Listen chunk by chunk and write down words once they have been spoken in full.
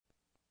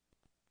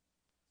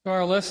So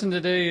our lesson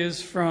today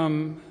is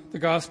from the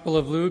Gospel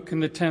of Luke in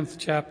the 10th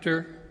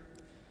chapter,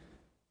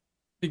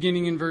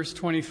 beginning in verse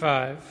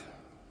 25.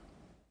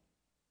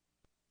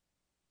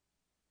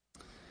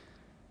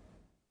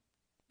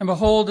 And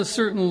behold, a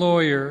certain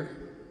lawyer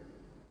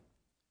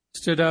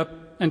stood up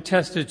and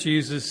tested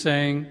Jesus,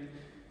 saying,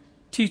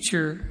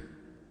 "Teacher,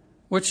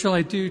 what shall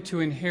I do to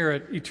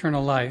inherit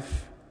eternal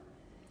life?"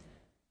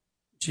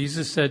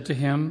 Jesus said to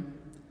him,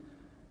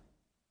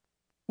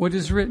 "What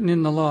is written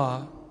in the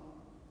law?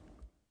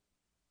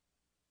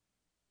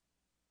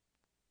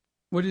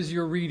 What is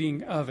your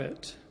reading of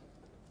it?"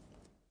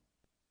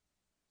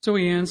 So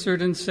he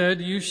answered and said,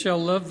 "You shall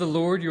love the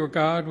Lord your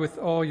God with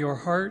all your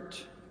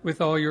heart,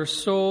 with all your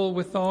soul,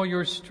 with all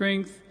your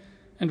strength,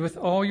 and with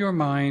all your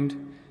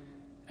mind,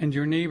 and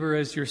your neighbor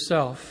as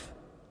yourself."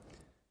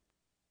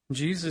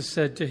 Jesus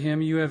said to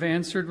him, "You have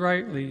answered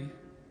rightly.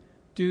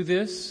 Do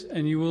this,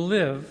 and you will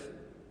live."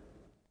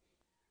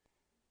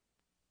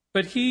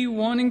 But he,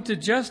 wanting to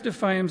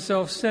justify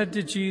himself, said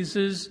to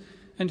Jesus,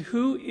 "And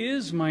who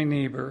is my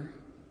neighbor?"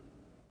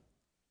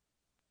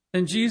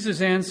 Then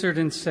Jesus answered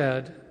and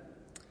said,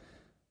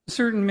 "A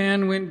certain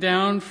man went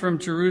down from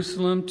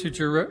Jerusalem to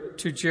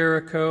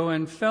Jericho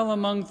and fell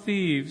among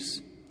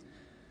thieves,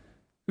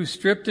 who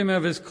stripped him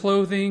of his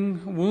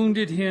clothing,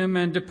 wounded him,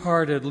 and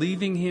departed,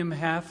 leaving him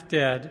half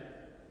dead.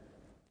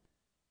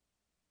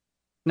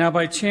 Now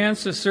by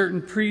chance a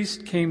certain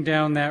priest came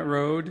down that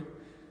road,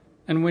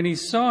 and when he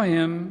saw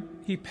him,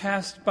 he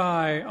passed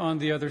by on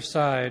the other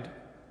side.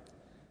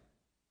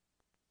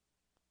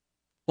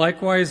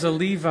 Likewise, a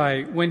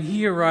Levite, when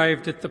he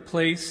arrived at the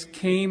place,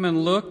 came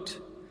and looked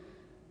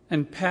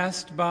and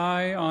passed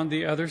by on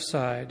the other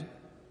side.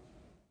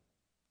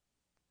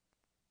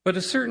 But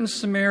a certain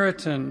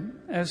Samaritan,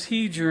 as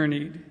he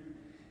journeyed,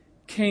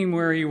 came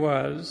where he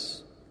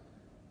was,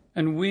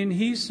 and when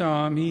he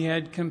saw him, he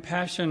had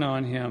compassion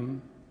on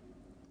him,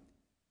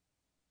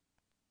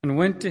 and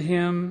went to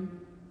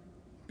him,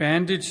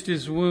 bandaged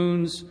his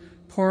wounds,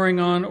 pouring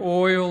on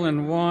oil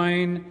and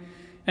wine,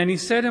 and he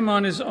set him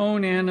on his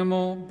own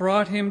animal,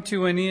 brought him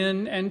to an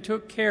inn, and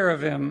took care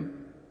of him.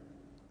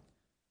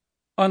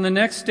 On the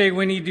next day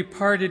when he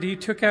departed, he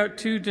took out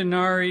 2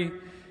 denarii,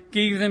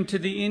 gave them to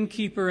the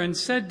innkeeper, and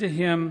said to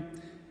him,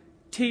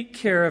 'Take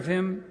care of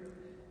him,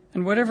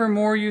 and whatever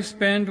more you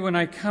spend, when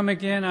I come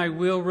again, I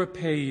will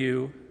repay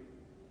you.'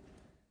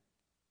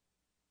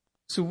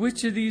 So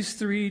which of these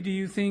 3 do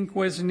you think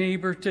was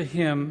neighbor to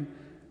him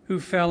who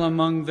fell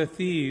among the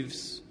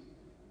thieves?"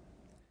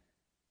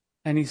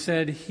 And he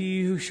said,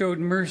 "He who showed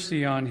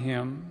mercy on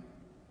him."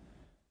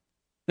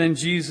 Then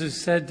Jesus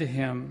said to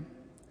him,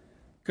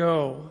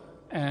 "Go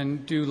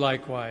and do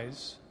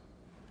likewise."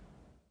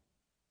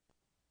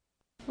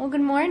 Well,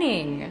 good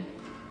morning.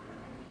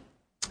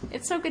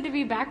 It's so good to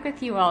be back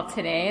with you all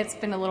today. It's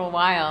been a little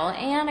while,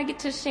 and I get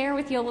to share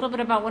with you a little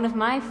bit about one of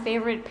my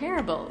favorite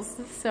parables.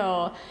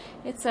 So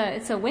it's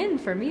a win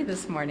for me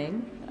this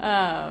morning.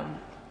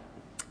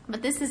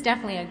 But this is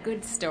definitely a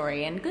good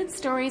story, and good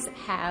stories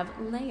have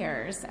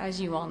layers, as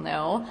you all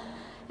know.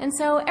 And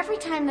so every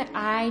time that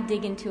I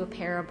dig into a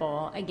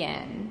parable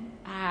again,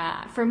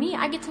 for me,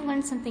 I get to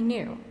learn something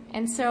new.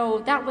 And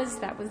so that was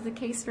the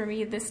case for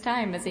me this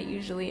time, as it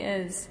usually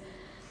is.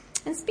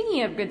 And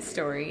speaking of good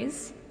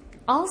stories,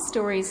 all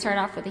stories start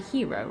off with a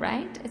hero,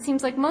 right? It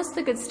seems like most of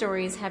the good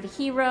stories have a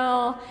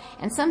hero,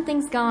 and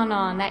something's gone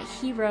on. That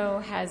hero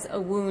has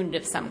a wound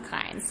of some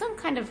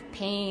kind of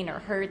pain or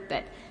hurt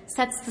that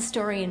sets the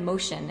story in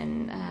motion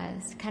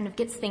and kind of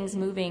gets things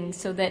moving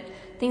so that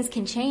things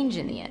can change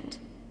in the end.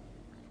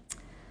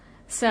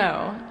 So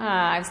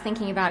I was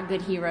thinking about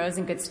good heroes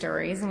and good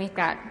stories, and we've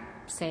got,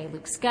 say,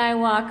 Luke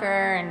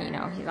Skywalker, and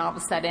he's all of a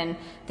sudden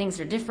things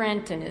are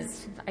different, and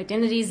his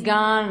identity's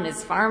gone, and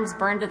his farm's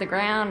burned to the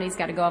ground, and he's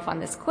got to go off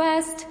on this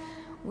quest.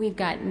 We've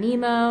got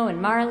Nemo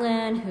and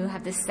Marlin, who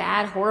have this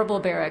sad, horrible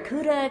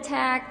barracuda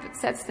attack that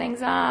sets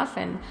things off,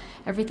 and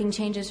everything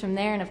changes from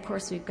there. And of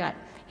course, we've got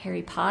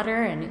Harry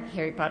Potter, and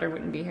Harry Potter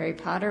wouldn't be Harry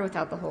Potter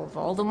without the whole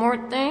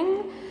Voldemort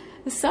thing.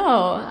 So,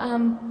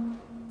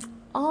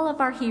 all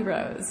of our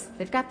heroes,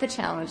 they've got the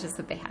challenges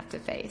that they have to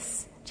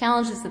face,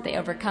 challenges that they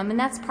overcome, and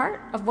that's part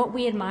of what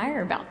we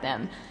admire about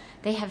them.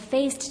 They have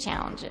faced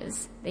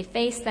challenges. They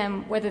faced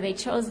them whether they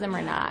chose them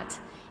or not,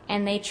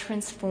 and they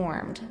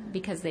transformed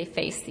because they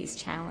faced these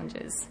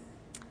challenges.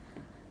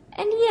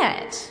 And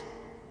yet,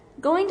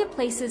 going to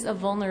places of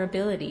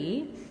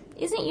vulnerability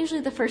isn't usually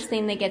the first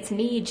thing that gets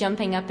me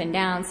jumping up and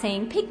down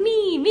saying, "Pick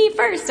me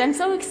first, I'm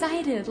so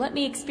excited, let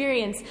me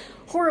experience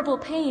horrible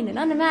pain and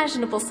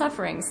unimaginable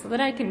suffering so that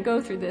I can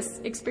go through this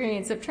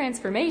experience of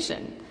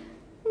transformation."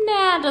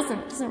 Nah,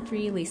 doesn't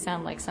really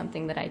sound like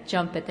something that I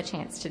jump at the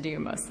chance to do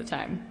most of the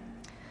time.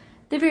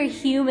 The very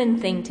human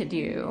thing to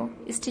do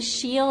is to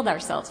shield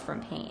ourselves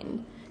from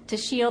pain, to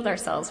shield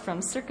ourselves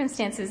from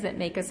circumstances that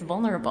make us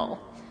vulnerable.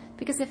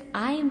 Because if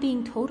I am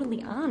being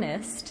totally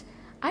honest,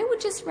 I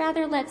would just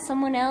rather let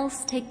someone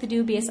else take the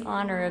dubious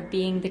honor of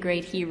being the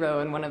great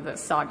hero in one of the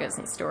sagas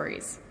and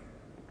stories.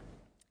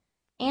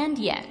 And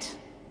yet,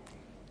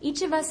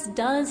 Each of us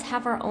does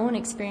have our own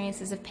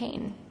experiences of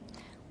pain.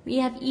 We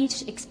have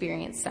each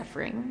experienced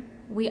suffering.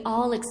 We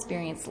all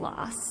experience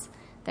loss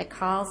that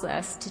calls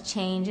us to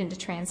change and to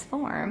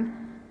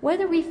transform,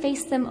 whether we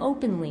face them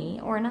openly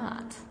or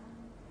not.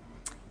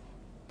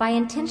 By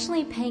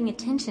intentionally paying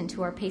attention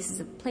to our places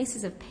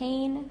of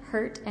pain,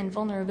 hurt, and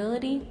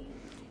vulnerability,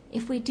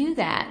 if we do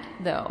that,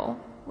 though,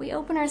 we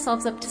open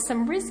ourselves up to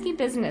some risky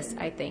business,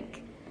 I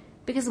think.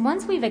 Because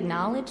once we've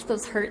acknowledged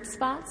those hurt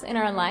spots in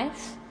our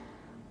life,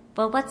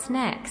 well, what's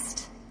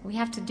next? We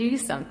have to do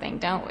something,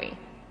 don't we?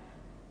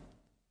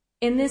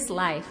 In this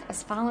life,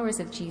 as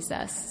followers of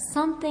Jesus,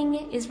 something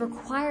is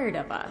required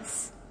of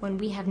us when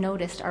we have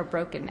noticed our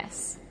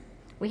brokenness.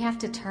 We have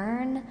to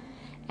turn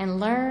and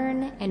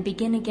learn and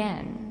begin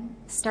again,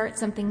 start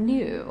something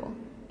new,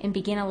 and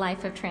begin a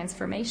life of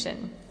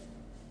transformation.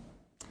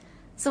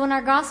 So in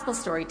our gospel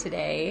story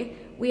today,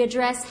 we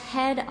address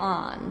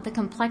head-on the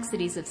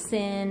complexities of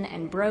sin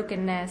and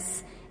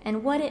brokenness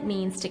and what it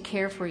means to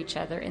care for each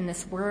other in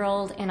this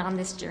world and on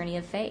this journey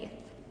of faith.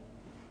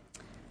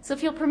 So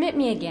if you'll permit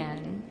me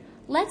again,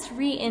 let's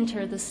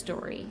re-enter the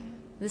story,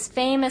 this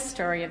famous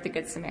story of the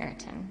Good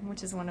Samaritan,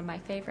 which is one of my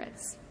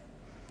favorites.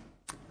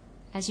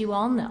 As you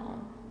all know,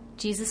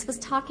 Jesus was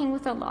talking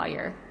with a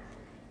lawyer,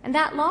 and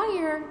that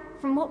lawyer,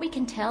 from what we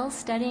can tell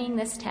studying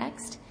this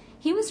text,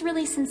 he was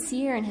really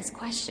sincere in his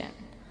question.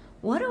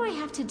 What do I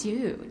have to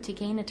do to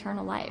gain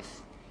eternal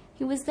life?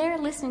 He was there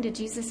listening to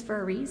Jesus for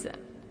a reason.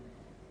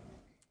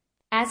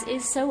 As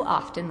is so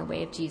often the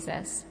way of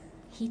Jesus,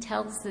 he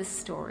tells this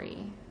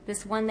story,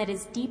 this one that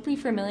is deeply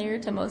familiar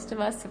to most of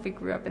us if we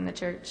grew up in the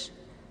church.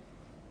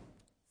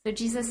 So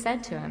Jesus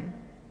said to him,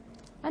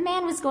 "A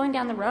man was going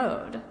down the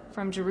road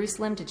from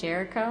Jerusalem to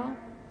Jericho,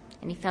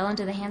 and he fell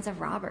into the hands of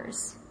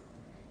robbers.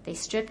 They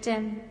stripped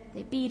him,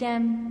 they beat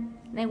him,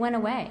 and they went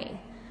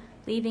away,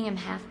 leaving him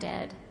half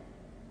dead.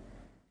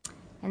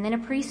 And then a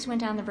priest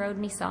went down the road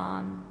and he saw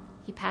him.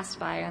 He passed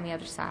by on the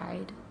other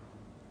side.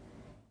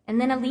 And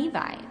then a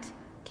Levite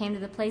came to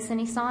the place and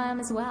he saw him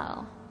as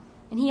well.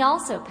 And he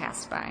also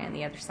passed by on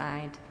the other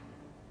side.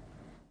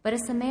 But a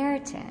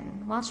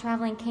Samaritan, while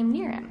traveling, came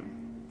near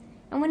him.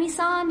 And when he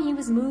saw him, he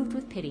was moved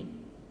with pity.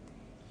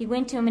 He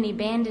went to him and he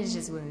bandaged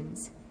his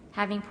wounds,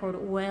 having poured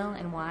oil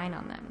and wine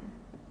on them.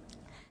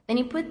 Then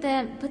he put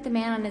the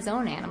man on his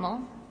own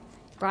animal,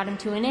 brought him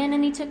to an inn,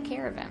 and he took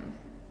care of him.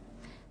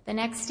 The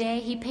next day,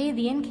 he paid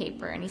the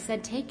innkeeper, and he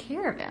said, 'Take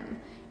care of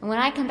him, and when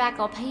I come back,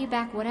 I'll pay you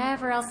back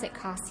whatever else it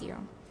costs you.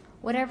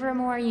 Whatever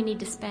more you need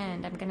to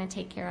spend, I'm going to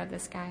take care of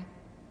this guy.'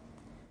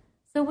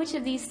 So which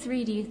of these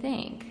three do you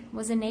think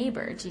was a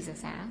neighbor?"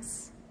 Jesus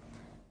asked.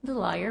 The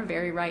lawyer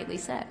very rightly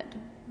said,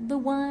 "The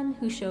one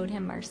who showed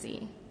him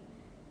mercy."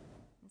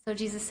 So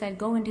Jesus said,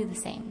 "Go and do the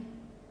same.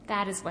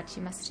 That is what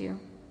you must do."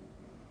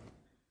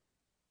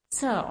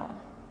 So,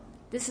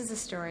 this is a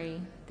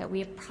story that we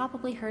have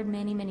probably heard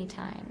many, many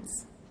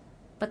times.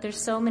 But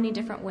there's so many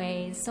different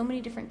ways, so many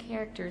different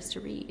characters to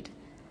read.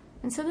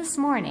 And so this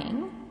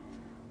morning,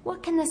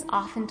 what can this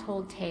often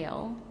told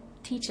tale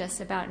teach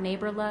us about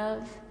neighbor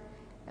love,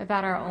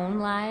 about our own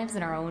lives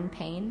and our own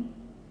pain?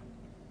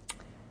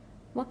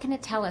 What can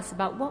it tell us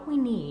about what we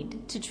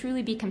need to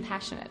truly be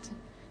compassionate,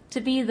 to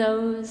be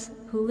those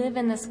who live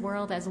in this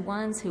world as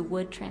ones who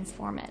would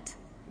transform it?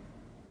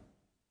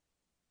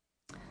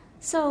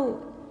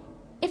 So,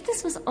 if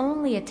this was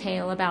only a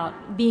tale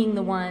about being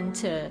the one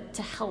to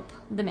help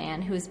the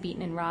man who was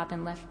beaten and robbed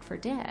and left for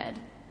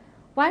dead,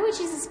 why would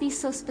Jesus be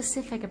so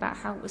specific about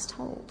how it was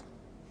told?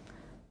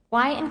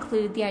 Why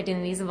include the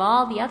identities of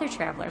all the other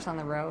travelers on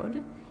the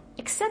road,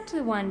 except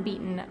the one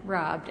beaten,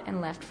 robbed,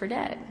 and left for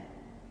dead?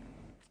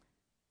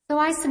 So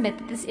I submit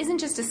that this isn't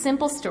just a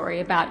simple story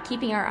about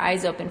keeping our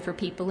eyes open for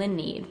people in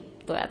need,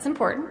 though that's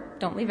important.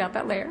 Don't leave out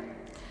that layer.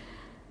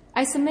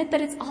 I submit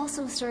that it's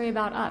also a story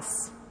about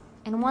us,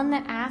 and one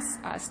that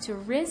asks us to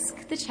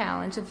risk the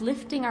challenge of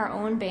lifting our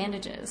own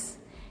bandages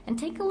and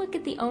take a look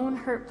at the own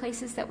hurt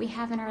places that we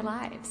have in our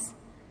lives,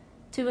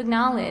 to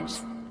acknowledge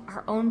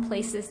our own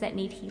places that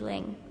need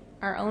healing,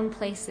 our own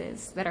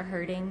places that are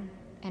hurting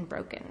and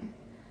broken,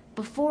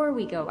 before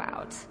we go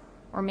out,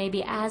 or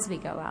maybe as we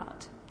go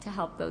out, to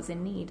help those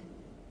in need.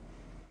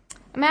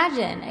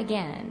 Imagine,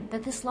 again,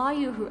 that this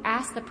lawyer who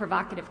asked the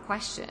provocative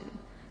question,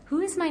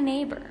 "Who is my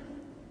neighbor?"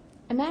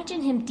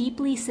 Imagine him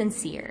deeply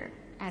sincere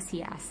as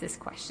he asks this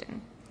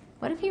question.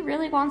 What if he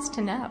really wants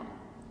to know?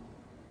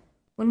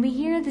 When we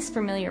hear this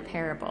familiar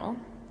parable,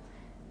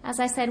 as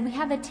I said, we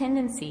have a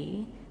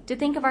tendency to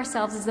think of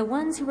ourselves as the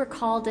ones who were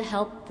called to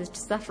help the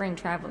suffering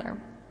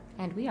traveler,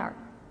 and we are.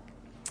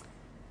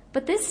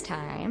 But this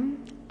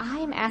time, I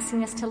am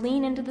asking us to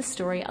lean into the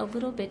story a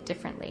little bit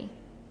differently.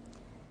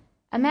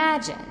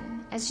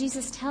 Imagine, as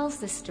Jesus tells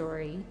this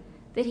story,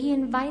 that he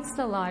invites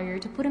the lawyer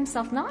to put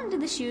himself not into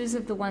the shoes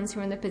of the ones who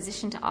are in the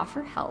position to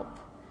offer help,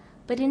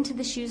 but into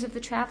the shoes of the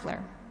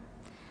traveler,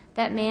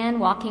 that man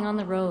walking on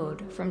the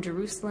road from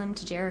Jerusalem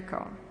to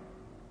Jericho.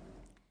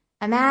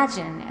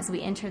 Imagine, as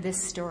we enter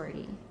this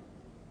story,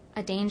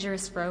 a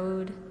dangerous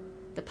road,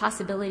 the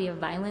possibility of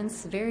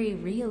violence very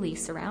really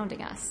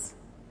surrounding us.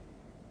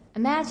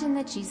 Imagine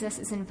that Jesus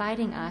is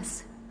inviting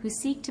us who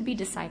seek to be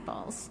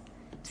disciples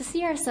to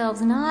see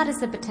ourselves not as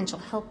the potential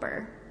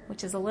helper,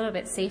 which is a little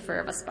bit safer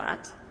of a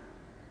spot,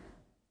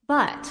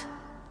 but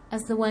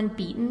as the one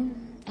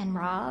beaten and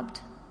robbed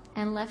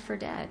and left for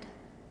dead,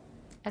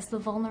 as the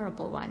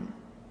vulnerable one.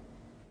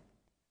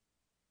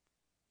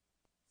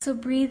 So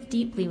breathe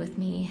deeply with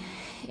me,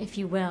 if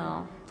you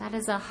will. That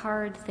is a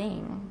hard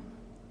thing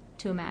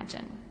to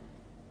imagine.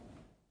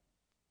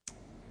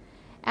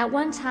 At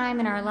one time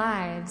in our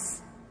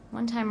lives,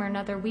 one time or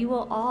another, we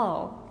will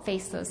all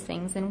face those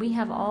things, and we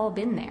have all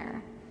been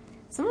there.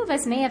 Some of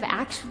us may have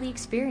actually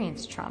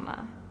experienced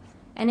trauma.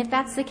 And if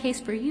that's the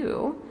case for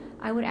you,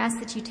 I would ask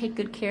that you take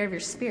good care of your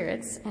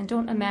spirits and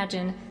don't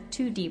imagine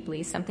too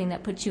deeply something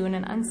that puts you in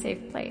an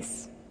unsafe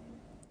place.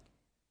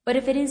 But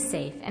if it is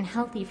safe and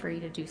healthy for you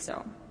to do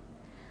so,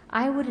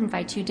 I would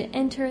invite you to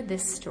enter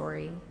this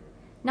story,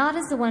 not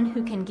as the one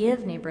who can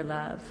give neighbor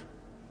love,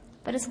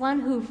 but as one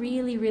who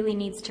really, really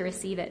needs to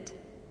receive it.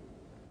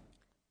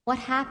 What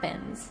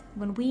happens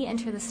when we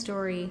enter the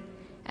story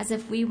as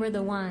if we were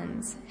the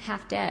ones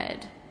half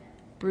dead,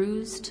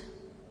 bruised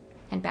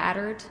and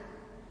battered,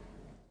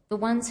 the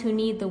ones who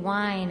need the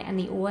wine and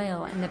the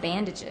oil and the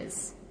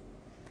bandages?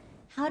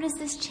 How does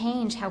this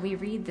change how we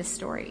read this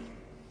story?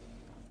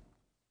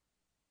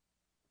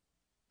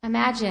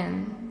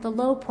 Imagine the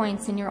low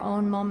points in your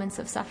own moments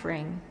of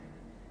suffering,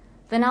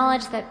 the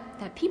knowledge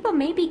that people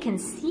maybe can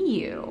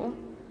see you,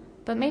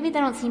 but maybe they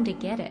don't seem to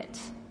get it,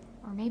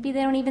 or maybe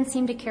they don't even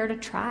seem to care to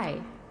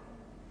try.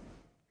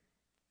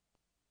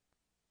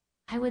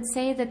 I would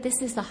say that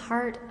this is the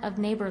heart of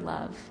neighbor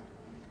love.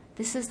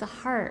 This is the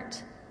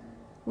heart.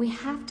 We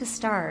have to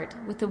start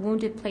with the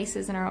wounded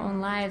places in our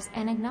own lives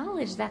and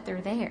acknowledge that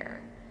they're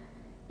there.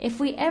 If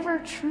we ever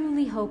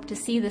truly hope to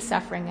see the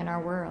suffering in our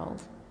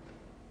world,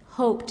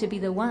 hope to be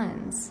the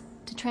ones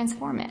to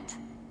transform it.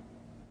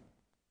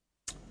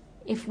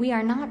 If we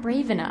are not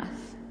brave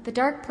enough, the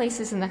dark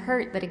places and the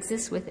hurt that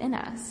exists within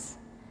us,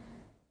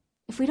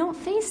 if we don't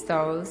face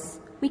those,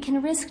 we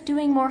can risk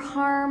doing more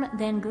harm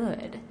than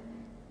good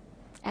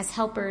as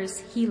helpers,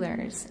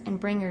 healers, and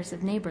bringers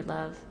of neighbor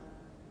love.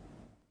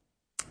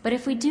 But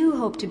if we do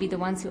hope to be the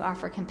ones who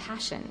offer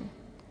compassion,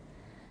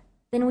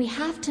 then we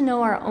have to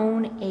know our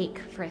own ache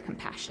for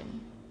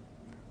compassion.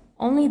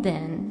 Only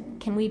then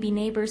can we be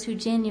neighbors who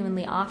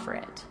genuinely offer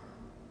it.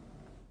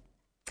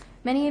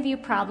 Many of you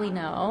probably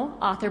know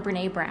author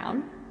Brené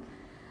Brown.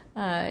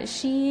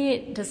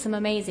 She does some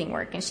amazing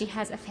work, and she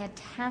has a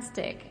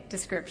fantastic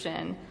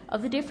description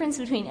of the difference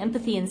between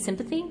empathy and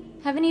sympathy.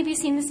 Have any of you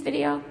seen this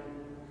video?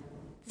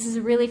 This is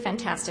a really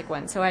fantastic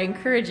one, so I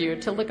encourage you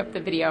to look up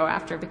the video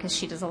after because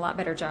she does a lot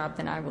better job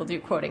than I will do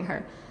quoting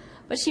her.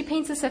 But she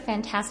paints us a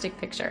fantastic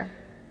picture.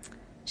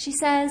 She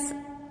says,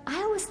 I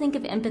always think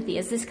of empathy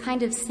as this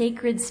kind of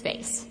sacred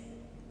space.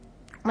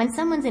 When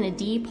someone's in a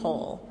deep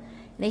hole,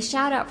 they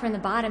shout out from the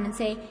bottom and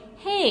say,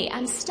 hey,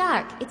 I'm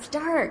stuck, it's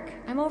dark,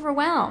 I'm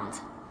overwhelmed.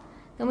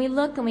 Then we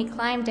look and we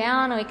climb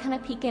down and we kind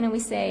of peek in and we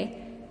say,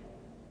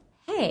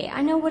 hey,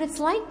 I know what it's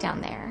like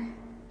down there,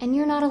 and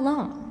you're not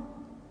alone.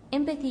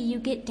 Empathy, you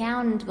get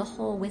down into the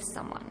hole with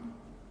someone.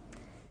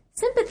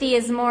 Sympathy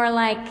is more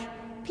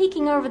like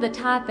peeking over the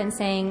top and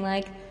saying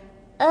like,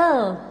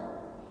 oh,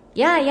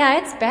 yeah,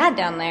 it's bad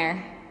down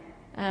there.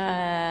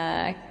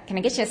 Can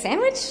I get you a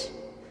sandwich?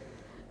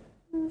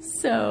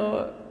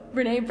 So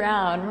Brené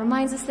Brown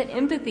reminds us that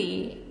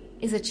empathy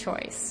is a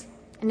choice,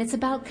 and it's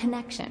about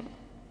connection,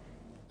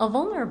 a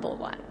vulnerable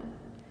one.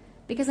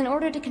 Because in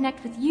order to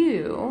connect with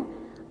you,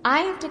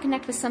 I have to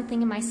connect with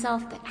something in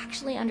myself that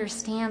actually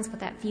understands what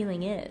that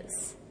feeling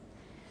is.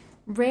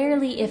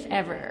 Rarely, if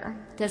ever,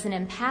 does an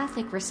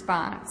empathic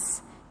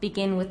response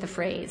begin with the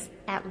phrase,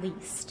 at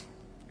least.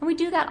 And we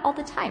do that all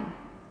the time.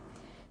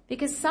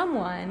 Because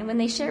someone, when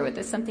they share with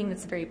us something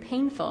that's very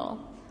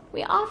painful,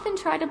 we often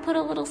try to put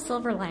a little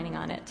silver lining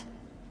on it.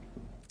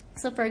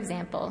 So for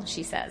example,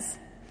 she says,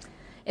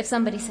 if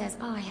somebody says,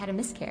 oh, I had a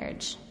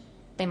miscarriage,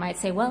 they might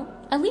say, well,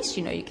 at least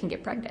you know you can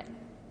get pregnant.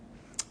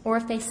 Or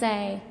if they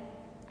say,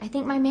 I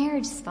think my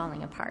marriage is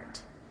falling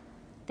apart,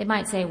 they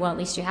might say, well, at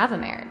least you have a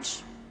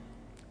marriage.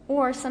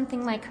 Or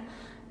something like,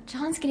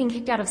 John's getting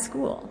kicked out of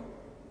school.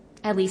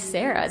 At least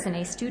Sarah is an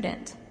A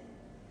student.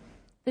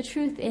 The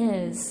truth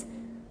is,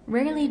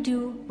 rarely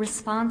do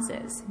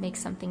responses make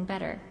something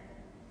better.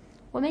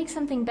 What makes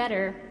something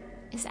better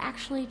is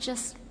actually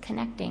just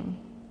connecting,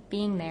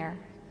 being there,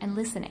 and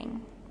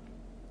listening.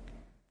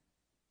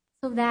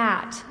 So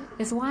that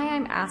is why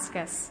I'm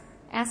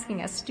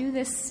asking us to do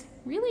this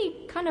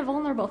really kind of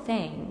vulnerable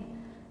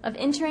thing of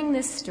entering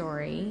this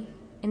story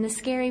in the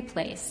scary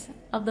place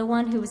of the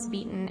one who was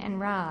beaten and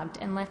robbed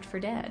and left for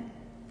dead.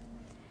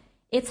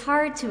 It's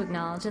hard to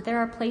acknowledge that there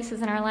are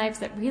places in our lives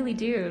that really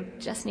do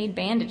just need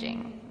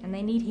bandaging, and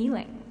they need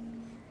healing.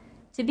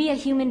 To be a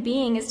human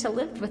being is to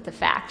live with the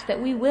fact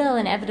that we will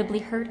inevitably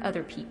hurt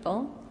other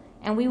people,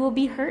 and we will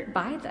be hurt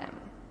by them.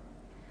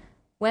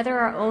 Whether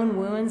our own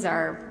wounds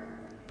are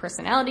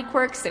personality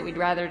quirks that we'd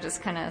rather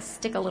just kind of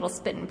stick a little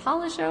spit and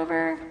polish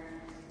over,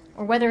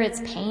 or whether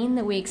it's pain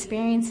that we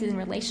experience in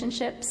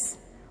relationships,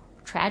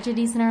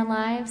 tragedies in our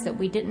lives that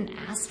we didn't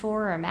ask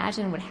for or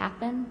imagine would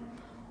happen,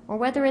 or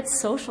whether it's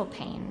social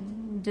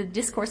pain, the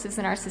discourses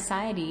in our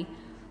society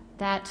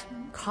that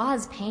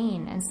cause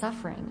pain and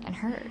suffering and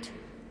hurt.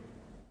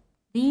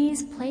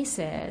 These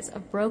places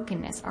of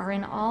brokenness are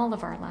in all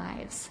of our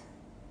lives.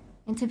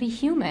 And to be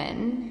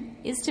human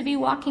is to be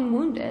walking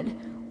wounded,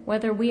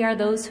 whether we are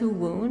those who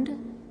wound,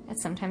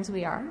 as sometimes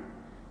we are,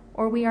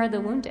 or we are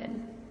the wounded.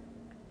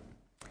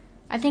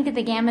 I think of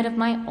the gamut of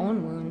my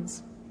own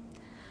wounds.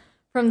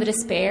 From the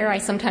despair I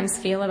sometimes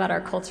feel about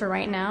our culture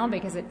right now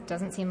because it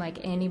doesn't seem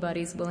like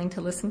anybody's willing to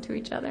listen to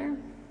each other.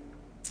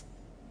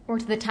 Or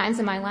to the times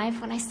in my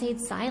life when I stayed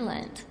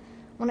silent,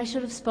 when I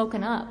should have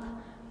spoken up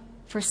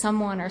for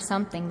someone or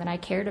something that I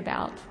cared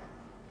about.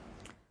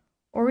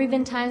 Or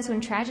even times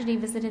when tragedy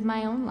visited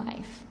my own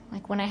life,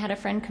 like when I had a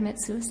friend commit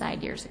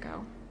suicide years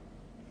ago.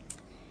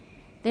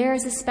 There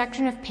is a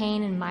spectrum of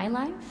pain in my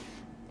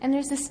life, and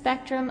there's a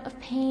spectrum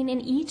of pain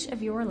in each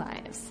of your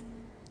lives.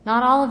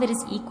 Not all of it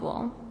is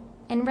equal,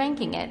 and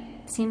ranking it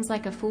seems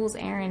like a fool's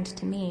errand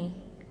to me.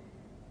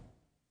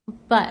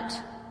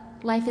 But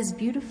life is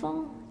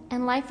beautiful,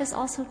 and life is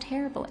also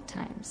terrible at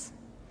times.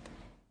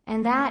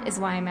 And that is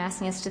why I'm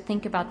asking us to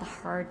think about the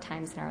hard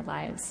times in our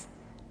lives.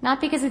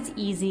 Not because it's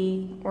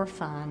easy or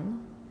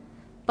fun,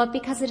 but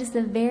because it is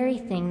the very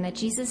thing that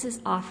Jesus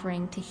is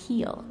offering to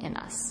heal in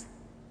us.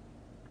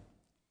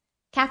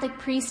 Catholic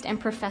priest and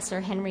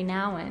professor Henry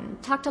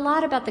Nouwen talked a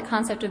lot about the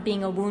concept of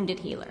being a wounded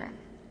healer.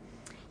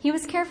 He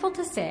was careful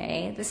to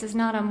say this is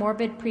not a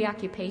morbid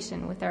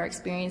preoccupation with our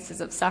experiences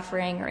of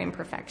suffering or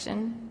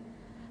imperfection,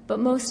 but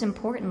most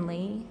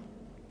importantly,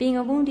 being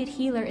a wounded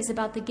healer is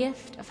about the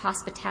gift of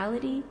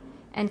hospitality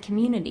and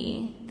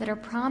community that are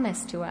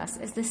promised to us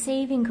as the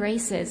saving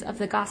graces of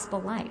the gospel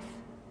life.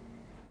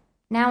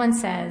 Nouwen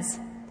says,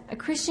 a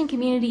Christian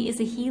community is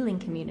a healing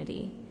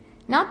community,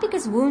 not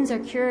because wounds are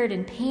cured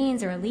and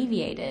pains are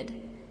alleviated,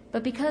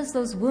 but because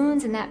those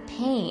wounds and that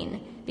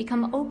pain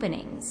become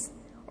openings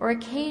or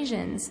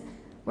occasions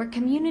where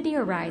community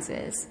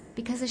arises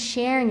because a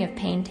sharing of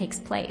pain takes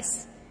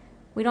place.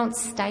 We don't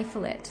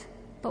stifle it,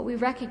 but we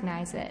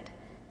recognize it,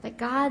 that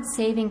God's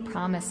saving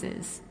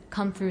promises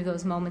come through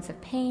those moments of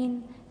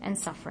pain and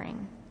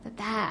suffering,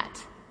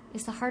 that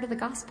is the heart of the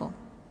gospel.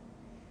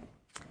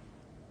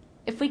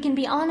 If we can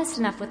be honest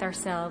enough with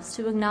ourselves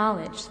to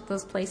acknowledge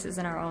those places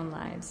in our own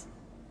lives,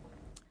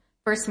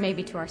 first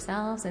maybe to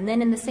ourselves, and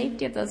then in the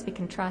safety of those we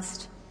can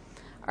trust,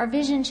 our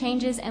vision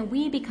changes and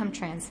we become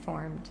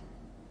transformed.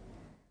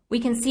 We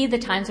can see the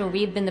times where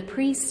we've been the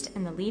priest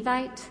and the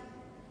Levite,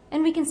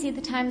 and we can see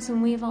the times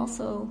when we've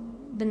also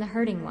been the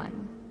hurting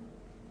one.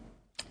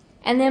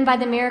 And then by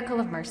the miracle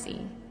of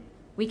mercy,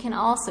 we can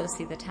also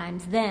see the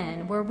times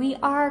then where we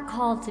are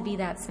called to be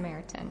that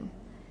Samaritan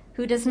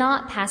who does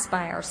not pass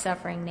by our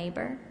suffering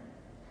neighbor.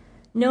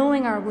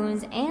 Knowing our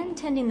wounds and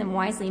tending them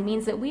wisely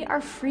means that we are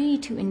free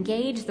to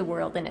engage the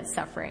world in its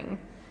suffering.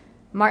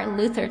 Martin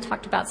Luther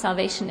talked about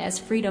salvation as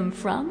freedom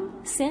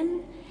from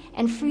sin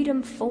and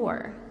freedom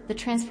for the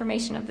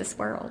transformation of this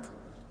world.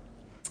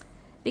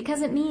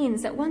 Because it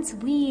means that once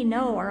we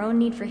know our own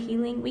need for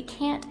healing, we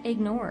can't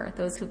ignore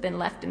those who've been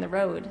left in the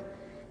road,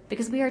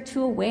 because we are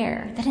too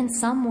aware that in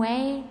some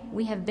way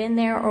we have been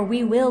there or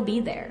we will be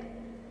there,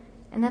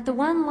 and that the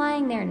one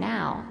lying there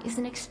now is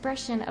an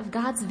expression of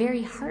God's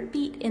very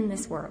heartbeat in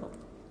this world.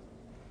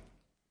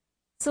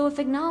 So if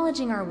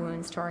acknowledging our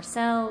wounds to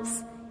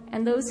ourselves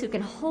and those who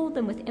can hold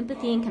them with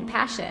empathy and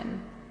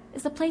compassion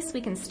is the place we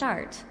can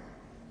start,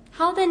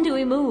 how then do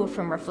we move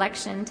from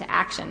reflection to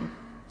action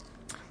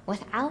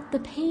without the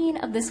pain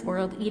of this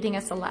world eating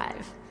us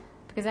alive?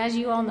 Because as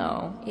you all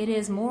know, it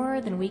is more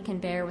than we can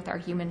bear with our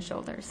human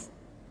shoulders.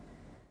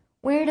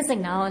 Where does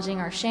acknowledging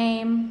our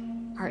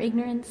shame, our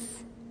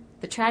ignorance,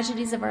 the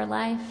tragedies of our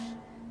life,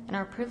 and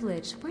our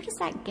privilege, where does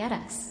that get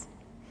us?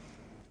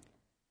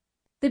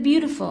 The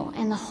beautiful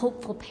and the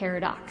hopeful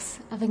paradox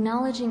of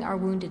acknowledging our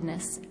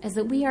woundedness is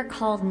that we are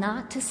called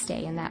not to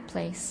stay in that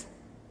place.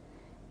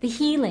 The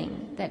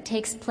healing that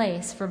takes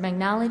place from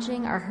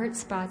acknowledging our hurt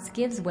spots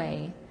gives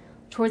way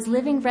towards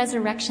living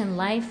resurrection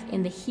life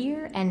in the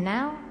here and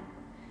now.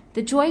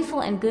 The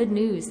joyful and good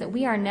news that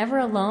we are never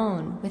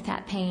alone with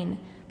that pain,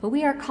 but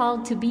we are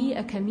called to be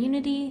a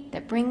community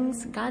that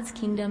brings God's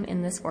kingdom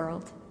in this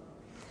world.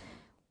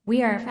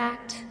 We are, in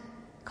fact,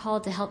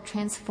 called to help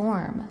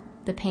transform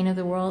the pain of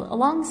the world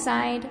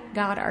alongside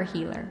God, our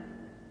healer.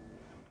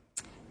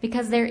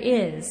 Because there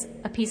is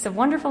a piece of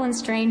wonderful and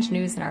strange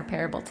news in our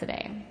parable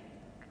today.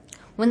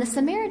 When the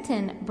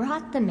Samaritan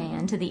brought the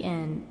man to the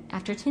inn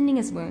after tending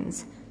his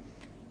wounds,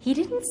 he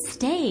didn't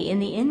stay in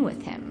the inn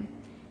with him.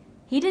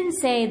 He didn't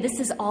say, "This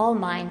is all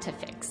mine to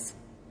fix."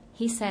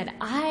 He said,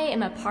 "I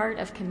am a part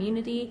of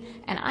community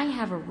and I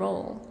have a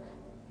role.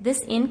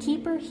 This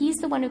innkeeper, he's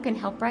the one who can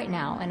help right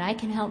now, and I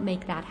can help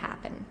make that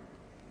happen."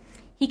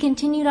 He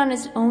continued on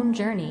his own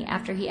journey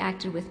after he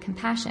acted with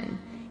compassion.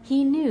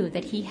 He knew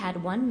that he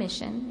had one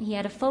mission, he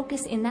had a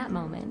focus in that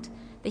moment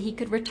that he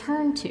could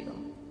return to.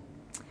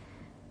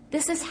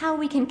 This is how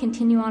we can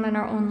continue on in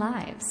our own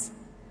lives.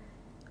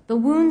 The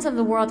wounds of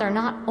the world are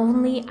not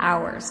only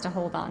ours to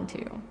hold on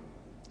to.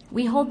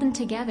 We hold them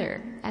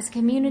together as a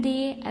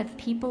community of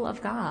people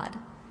of God.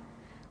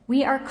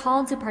 We are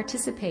called to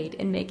participate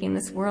in making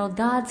this world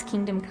God's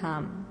kingdom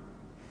come,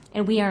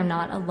 and we are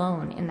not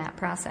alone in that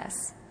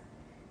process.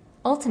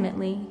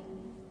 Ultimately,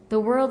 the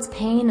world's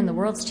pain and the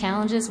world's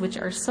challenges, which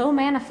are so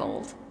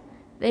manifold,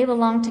 they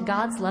belong to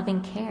God's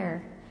loving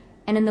care.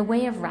 And in the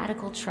way of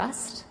radical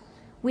trust,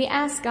 we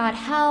ask God,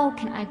 how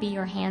can I be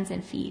your hands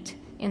and feet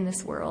in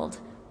this world?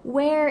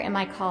 Where am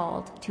I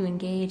called to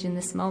engage in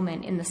this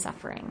moment in the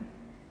suffering?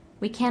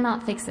 We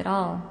cannot fix it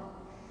all.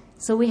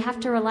 So we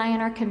have to rely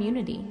on our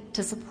community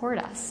to support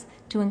us,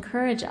 to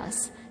encourage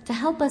us, to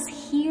help us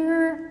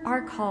hear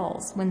our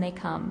calls when they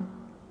come.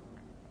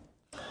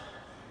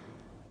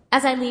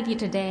 As I leave you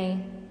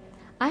today,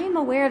 I am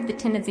aware of the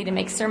tendency to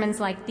make sermons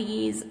like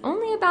these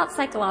only about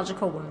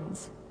psychological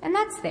wounds. And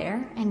that's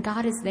there, and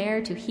God is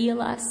there to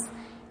heal us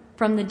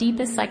from the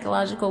deepest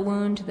psychological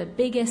wound to the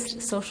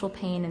biggest social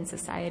pain in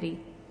society.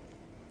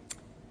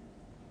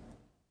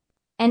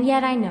 And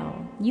yet I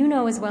know, you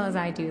know as well as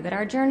I do, that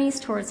our journeys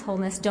towards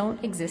wholeness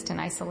don't exist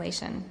in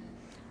isolation.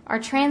 Our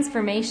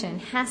transformation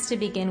has to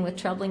begin with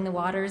troubling the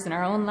waters in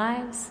our own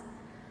lives,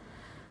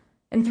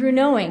 and through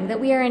knowing that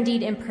we are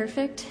indeed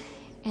imperfect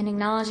and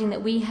acknowledging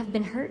that we have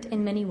been hurt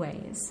in many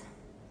ways.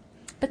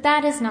 But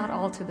that is not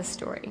all to the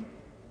story.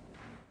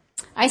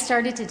 I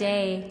started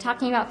today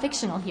talking about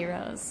fictional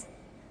heroes,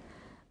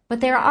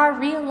 but there are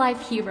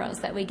real-life heroes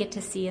that we get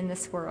to see in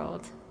this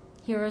world.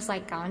 Heroes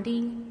like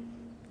Gandhi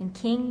and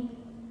King,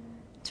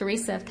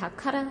 Teresa of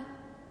Calcutta,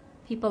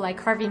 people like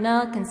Harvey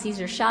Milk and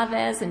Cesar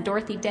Chavez and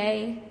Dorothy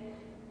Day.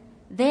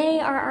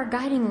 They are our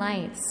guiding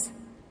lights.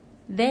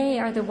 They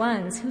are the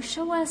ones who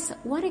show us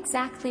what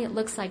exactly it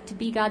looks like to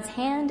be God's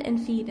hand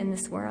and feet in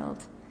this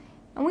world.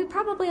 And we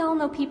probably all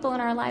know people in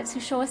our lives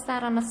who show us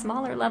that on a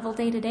smaller level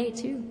day to day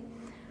too.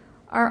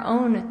 Our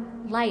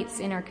own lights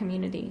in our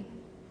community.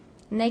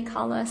 And they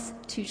call us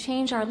to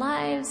change our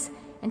lives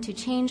and to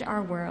change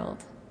our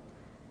world.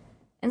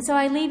 And so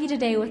I leave you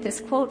today with this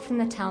quote from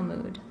the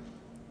Talmud.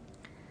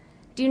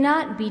 Do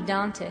not be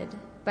daunted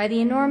by the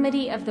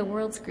enormity of the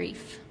world's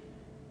grief.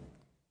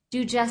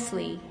 Do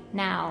justly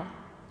now.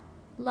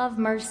 Love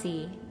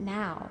mercy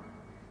now.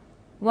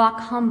 Walk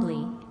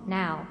humbly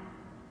now.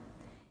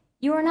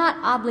 You are not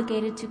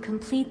obligated to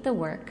complete the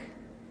work,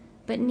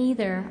 but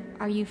neither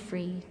are you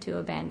free to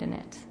abandon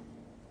it.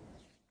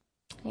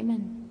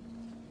 Amen.